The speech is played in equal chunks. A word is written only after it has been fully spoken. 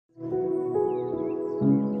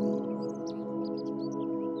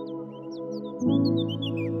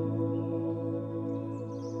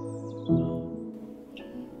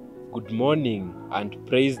Good morning and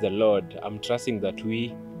praise the Lord. I'm trusting that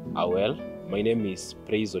we are well. My name is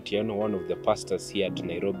Otieno, one of the pastors here at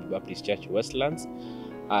Nairobi Baptist Church Westlands,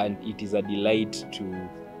 and it is a delight to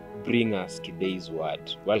bring us today's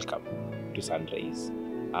word. Welcome to Sunrise.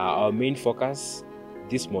 Our main focus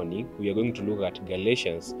this morning, we are going to look at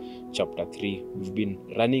Galatians chapter 3. We've been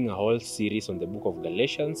running a whole series on the book of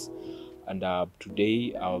Galatians, and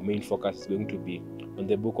today our main focus is going to be on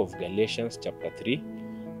the book of Galatians chapter 3.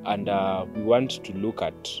 And we want to look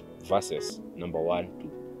at verses number 1 to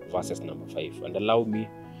verses number 5. And allow me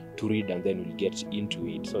to read and then we'll get into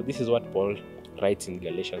it. So this is what Paul writes in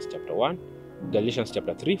Galatians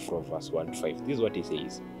chapter 3 from verse 1 to 5. This is what he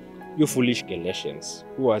says. You foolish Galatians,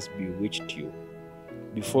 who has bewitched you?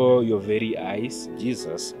 Before your very eyes,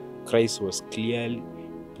 Jesus Christ was clearly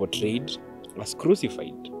portrayed as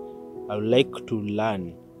crucified. I would like to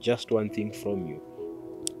learn just one thing from you.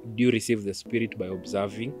 Do you receive the Spirit by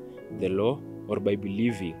observing the law or by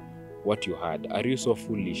believing what you heard? Are you so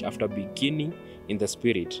foolish? After beginning in the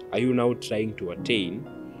Spirit, are you now trying to attain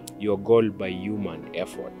your goal by human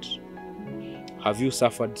effort? Have you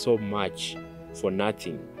suffered so much for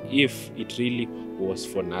nothing, if it really was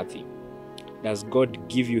for nothing? Does God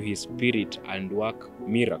give you His Spirit and work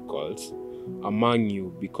miracles among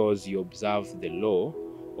you because you observe the law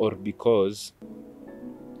or because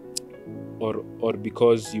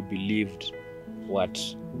you believed what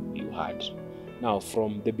you heard? Now,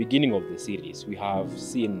 from the beginning of the series, we have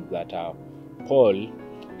seen that Paul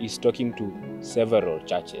is talking to several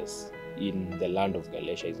churches in the land of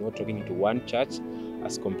Galatia. He's not talking to one church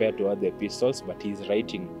as compared to other epistles, but he's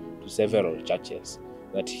writing to several churches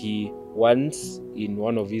that he once, in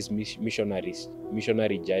one of his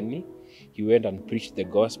missionary journey, he went and preached the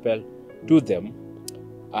gospel to them.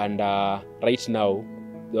 And right now,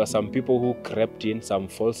 there were some people who crept in, some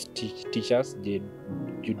false teachers, the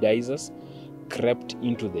Judaizers, crept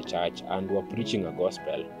into the church and were preaching a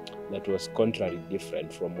gospel that was contrary,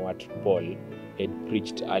 different from what Paul had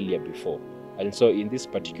preached earlier before. And so in this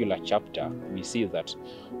particular chapter, we see that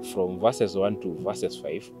from verses 1 to verses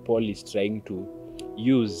 5, Paul is trying to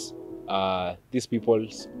use these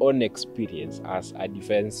people's own experience as a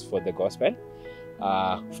defense for the gospel.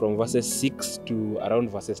 From verses 6 to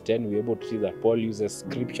around verses 10, we're able to see that Paul uses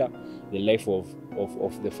scripture, the life of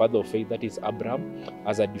the father of faith, that is Abraham,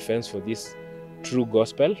 as a defense for this true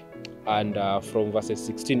gospel. And from verses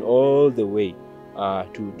 16 all the way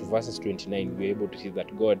to verses 29, we're able to see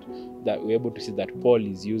that Paul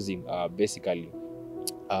is using basically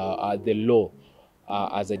the law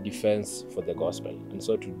as a defense for the gospel. And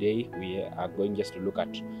so today we are going just to look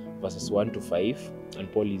at verses 1 to 5,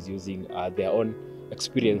 and Paul is using their own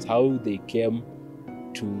experience, how they came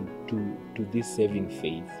to this saving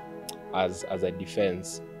faith as a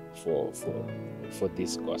defense for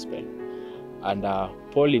this gospel. And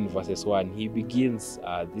Paul in verses 1, he begins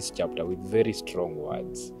this chapter with very strong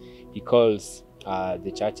words. He calls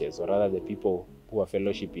the churches, or rather the people who are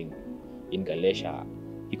fellowshipping in Galatia,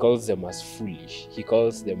 he calls them as foolish. He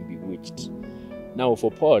calls them bewitched. Now for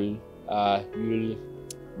Paul,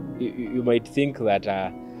 you might think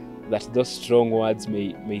that those strong words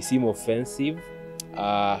may seem offensive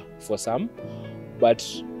for some, but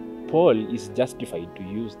Paul is justified to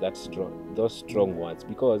use those strong words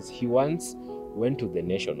because he once went to the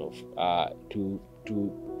nation of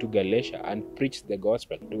to Galatia and preached the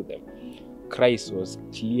gospel to them. Christ was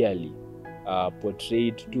clearly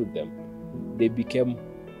portrayed to them.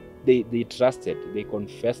 They trusted, they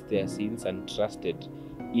confessed their sins and trusted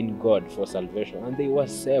in God for salvation, and they were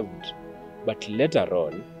saved. But later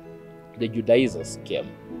on, the Judaizers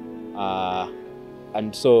came,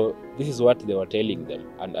 and so this is what they were telling them,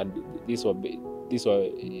 and they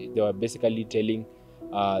were basically telling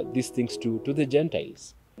these things to the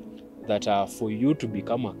Gentiles, that for you to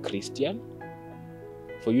become a Christian,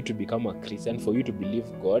 for you to believe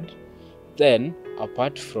God, then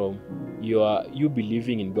apart from you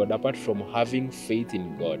believing in God, apart from having faith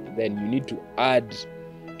in God, then you need to add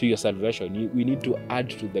to your salvation. We need to add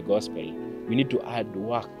to the gospel. We need to add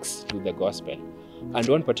works to the gospel. And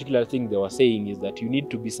one particular thing they were saying is that you need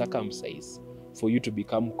to be circumcised for you to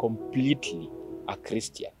become completely a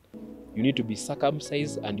Christian. You need to be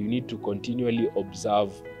circumcised, and you need to continually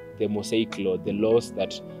observe the Mosaic law, the laws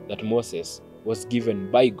that Moses was given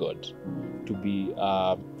by God to be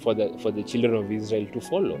for the children of Israel to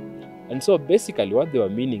follow. And so basically what they were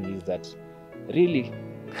meaning is that really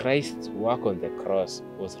Christ's work on the cross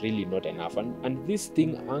was really not enough. And this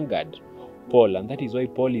thing angered Paul, and that is why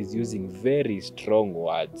Paul is using very strong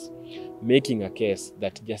words, making a case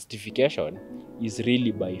that justification is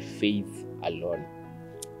really by faith alone.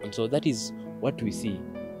 And so that is what we see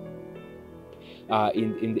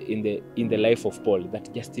in the life of Paul,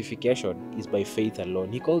 that justification is by faith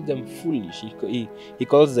alone. He calls them foolish. He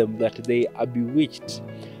calls them that they are bewitched,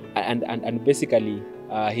 and basically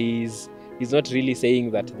he's not really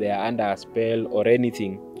saying that they are under a spell or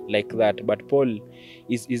anything like that. But Paul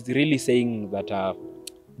is really saying that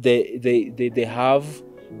they have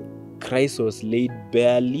Christ was laid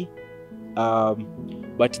barely,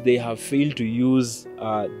 but they have failed to use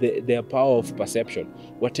their power of perception.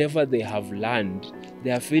 Whatever they have learned, they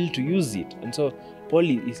have failed to use it. And so Paul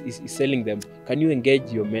is telling them, can you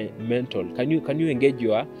engage your mental, can you engage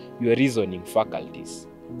your reasoning faculties?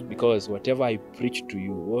 Because whatever I preached to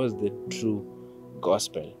you was the true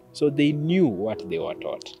gospel. So they knew what they were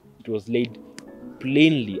taught. It was laid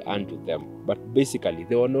plainly unto them, but basically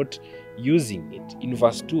they were not using it. In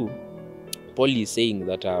verse 2, Paul is saying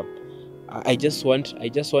that I just want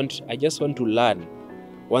to learn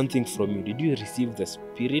one thing from you. Did you receive the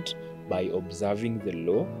Spirit by observing the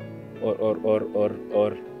law,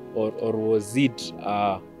 or was it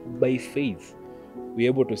by faith? We're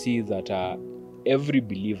able to see that every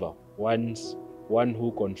believer, one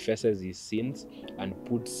who confesses his sins and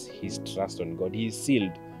puts his trust on God, he is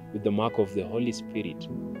sealed with the mark of the Holy Spirit.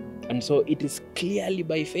 And so it is clearly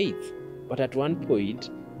by faith. But at one point,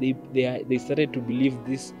 they started to believe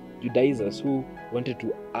these Judaizers who wanted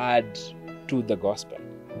to add to the gospel.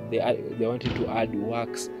 They wanted to add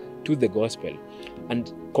works to the gospel.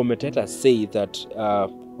 And commentators say that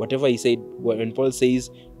whatever he said, when Paul says,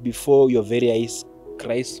 before your very eyes,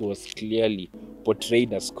 Christ was clearly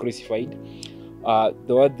portrayed as crucified,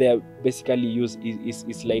 the word there basically used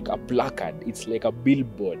is like a placard. It's like a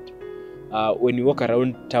billboard. When you walk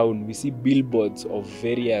around town, we see billboards of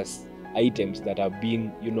various items that are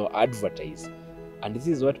being, advertised. And this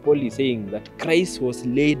is what Paul is saying, that Christ was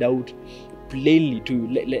laid out plainly to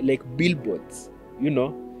like billboards.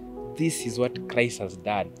 This is what Christ has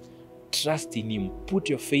done. Trust in him, put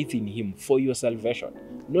your faith in him for your salvation,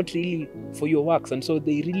 not really for your works. And so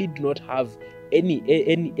they really do not have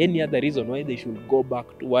any other reason why they should go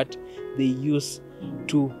back to what they used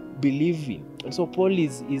to believe in. And so Paul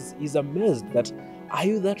is amazed that, are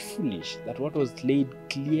you that foolish that what was laid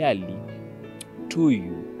clearly to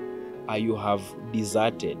you, you have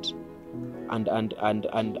deserted? And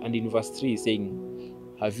in verse 3 he's saying,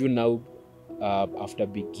 have you now, after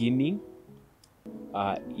beginning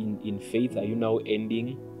in faith, are you now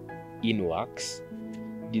ending in works?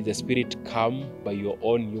 Did the Spirit come by your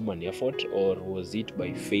own human effort, or was it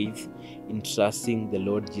by faith in trusting the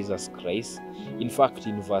Lord Jesus Christ? In fact,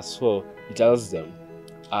 in verse 4, it tells them,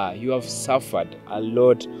 you have suffered a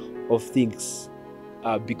lot of things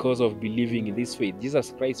because of believing in this faith.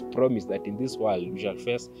 Jesus Christ promised that in this world we shall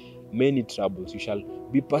face many troubles, we shall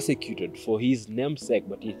be persecuted for his name's sake,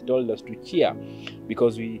 but he told us to cheer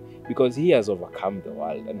because he has overcome the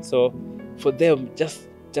world. And so for them, just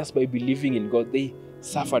by believing in God, they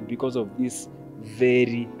suffered because of this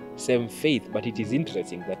very same faith. But it is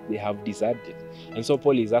interesting that they have deserted. And so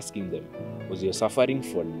Paul is asking them, was your suffering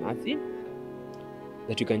for nothing?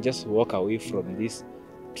 That you can just walk away from this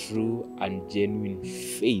true and genuine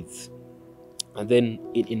faith? And then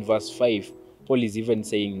in verse 5, Paul is even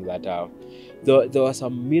saying that there were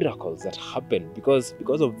some miracles that happened because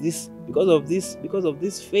of this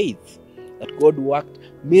faith, that God worked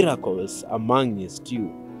miracles amongst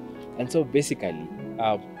you. And so basically,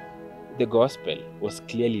 the gospel was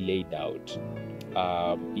clearly laid out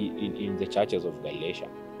in the churches of Galatia.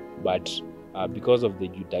 But because of the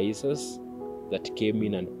Judaizers that came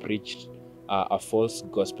in and preached a false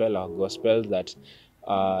gospel, a gospel that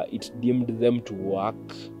it deemed them to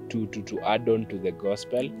work, to add on to the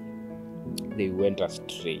gospel, they went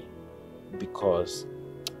astray because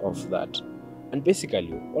of that. And basically,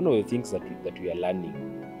 one of the things that we are learning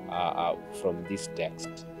from this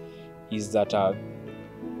text is that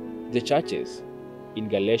the churches in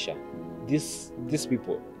Galatia, these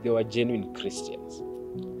people, they were genuine Christians.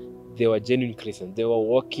 They were genuine Christians. They were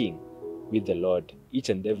walking with the Lord each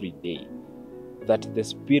and every day. That the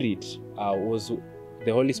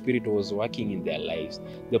Holy Spirit was working in their lives.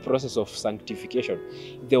 The process of sanctification.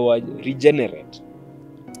 They were regenerate.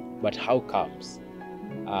 But how comes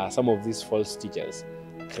some of these false teachers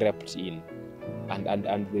crept in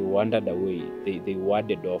and they wandered away? They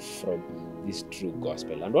wandered off from this true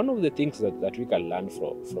gospel. And one of the things that we can learn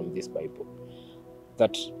from this Bible,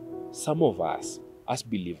 that some of us, as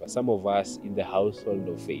believers, some of us in the household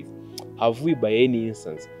of faith, have we by any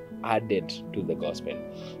instance added to the gospel?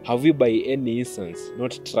 Have we by any instance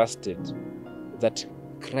not trusted that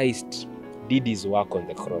Christ did his work on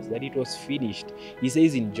the cross, that it was finished? He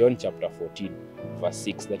says in John chapter 14, verse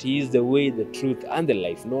 6, that he is the way, the truth, and the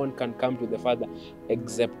life. No one can come to the Father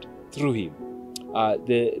except through him.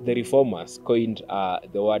 The reformers coined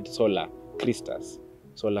the word sola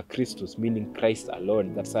Christus, meaning Christ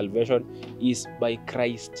alone, that salvation is by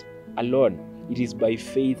Christ alone. It is by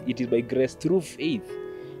faith, it is by grace through faith.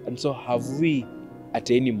 And so have we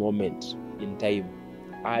at any moment in time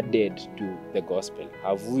added to the gospel?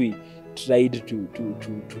 Have we tried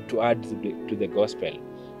to add to the gospel,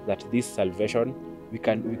 that this salvation we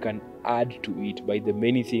can add to it by the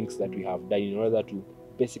many things that we have done in order to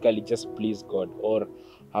basically just please God? Or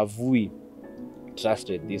have we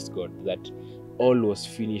trusted this God that all was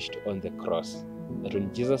finished on the cross, that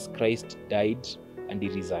when Jesus Christ died and he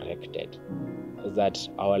resurrected, that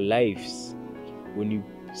our lives, when you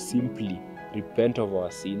simply repent of our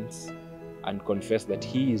sins and confess that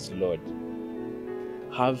he is Lord,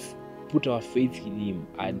 have put our faith in him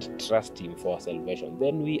and trust him for our salvation,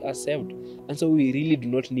 then we are saved. And so we really do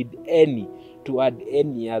not need to add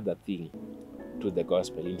any other thing to the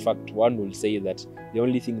gospel. In fact, one will say that the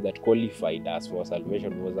only thing that qualified us for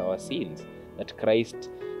salvation was our sins, that Christ,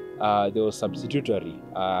 there was substitutory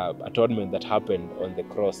atonement that happened on the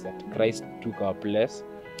cross, that Christ took our place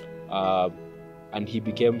and he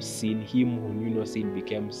became sin. Him who knew no sin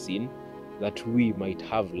became sin, that we might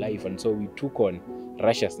have life. And so we took on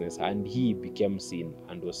righteousness, and he became sin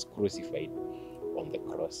and was crucified on the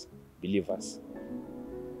cross. Believers,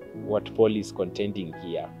 what Paul is contending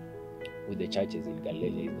here with the churches in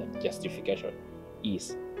Galilee is that justification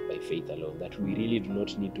is by faith alone, that we really do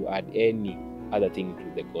not need to add any other thing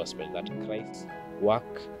to the gospel, that Christ's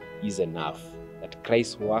work is enough, that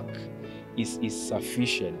Christ's work is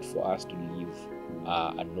sufficient for us to live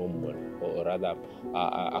a normal, or rather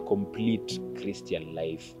a complete Christian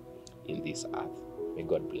life in this earth. May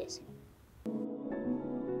God bless you.